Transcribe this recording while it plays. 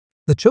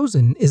The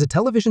Chosen is a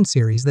television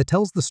series that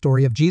tells the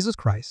story of Jesus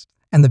Christ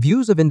and the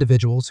views of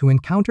individuals who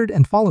encountered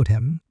and followed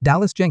him.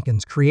 Dallas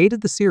Jenkins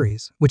created the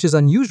series, which is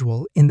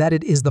unusual in that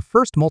it is the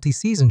first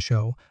multi-season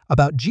show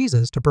about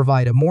Jesus to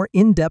provide a more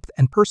in-depth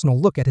and personal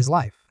look at his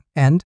life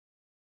and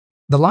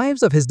the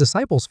lives of his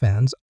disciples.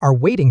 Fans are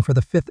waiting for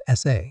the fifth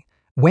essay.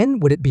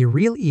 When would it be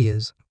real?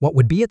 What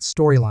would be its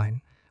storyline?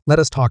 Let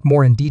us talk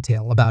more in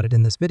detail about it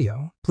in this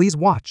video. Please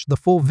watch the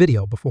full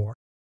video before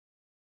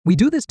we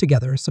do this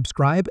together.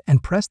 Subscribe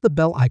and press the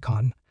bell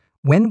icon.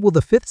 When will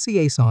the fifth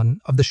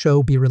season of the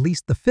show be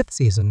released? The fifth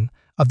season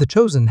of The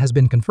Chosen has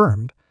been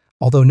confirmed.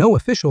 Although no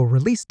official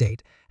release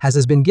date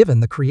has been given,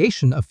 the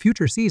creation of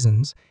future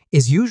seasons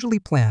is usually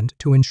planned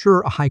to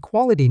ensure a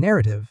high-quality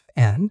narrative,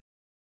 and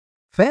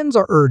fans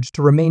are urged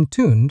to remain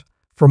tuned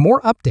for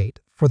more update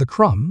for the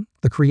Crumb,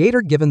 the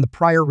creator. Given the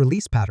prior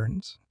release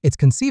patterns, it's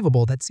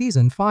conceivable that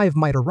Season 5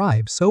 might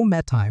arrive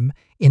sometime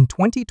in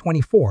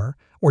 2024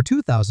 or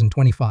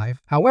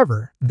 2025.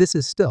 However, this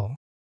is still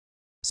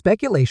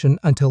speculation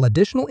until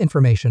additional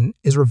information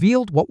is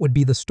revealed. What would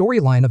be the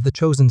storyline of The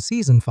Chosen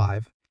Season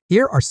 5?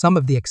 Here are some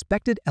of the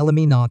expected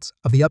elements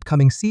of the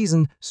upcoming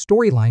season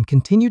storyline.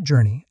 Continued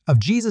journey of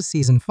Jesus.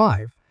 Season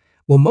 5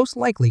 will most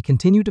likely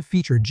continue to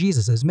feature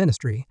Jesus'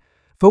 ministry,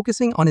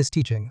 focusing on his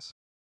teachings,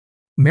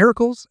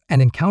 miracles,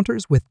 and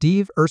encounters with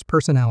diverse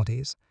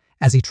personalities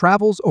as he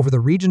travels over the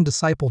region.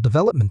 Disciple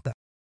development. The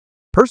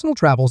personal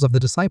travels of the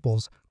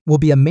disciples will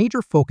be a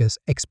major focus.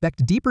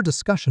 Expect deeper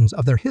discussions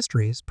of their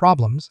histories,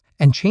 problems,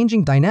 and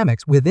changing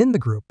dynamics within the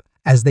group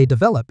as they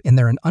develop in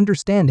their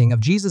understanding of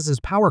Jesus'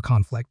 power,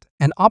 conflict,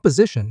 and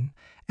opposition.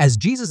 As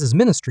Jesus'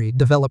 ministry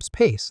develops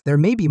pace, there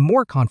may be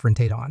more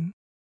confrontation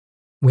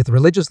with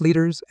religious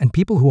leaders and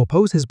people who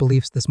oppose his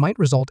beliefs. This might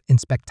result in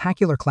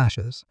spectacular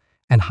clashes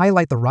and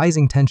highlight the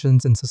rising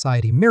tensions in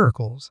society.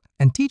 Miracles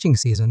and teaching.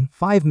 Season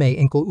 5 may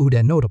include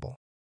notable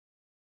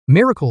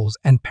miracles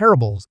and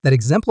parables that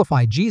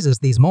exemplify Jesus.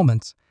 These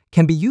moments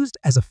can be used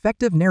as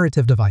effective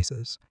narrative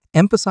devices,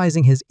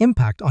 emphasizing his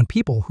impact on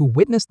people who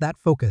witness. That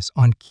focus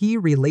on key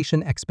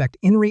relation. Expect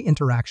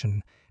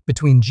interaction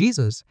between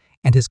Jesus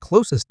and his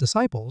closest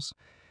disciples.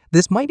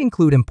 This might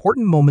include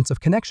important moments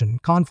of connection,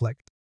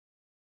 conflict,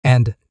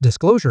 and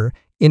disclosure,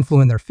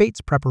 influence their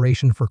fate's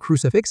preparation for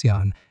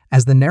crucifixion.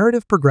 As the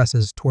narrative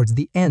progresses towards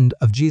the end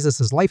of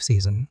Jesus' life.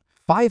 Season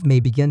 5 may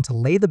begin to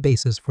lay the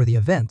basis for the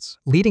events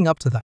leading up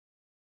to the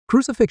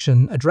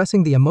crucifixion,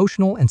 addressing the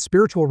emotional and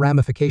spiritual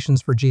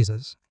ramifications for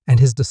Jesus and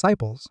his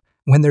disciples.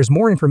 When there's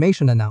more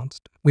information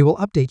announced, we will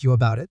update you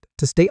about it.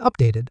 To stay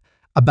updated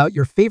about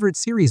your favorite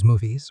series,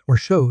 movies, or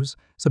shows,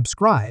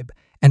 subscribe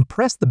and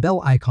press the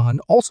bell icon.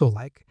 Also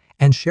like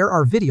and share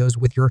our videos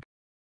with your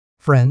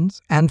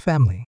friends and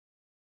family.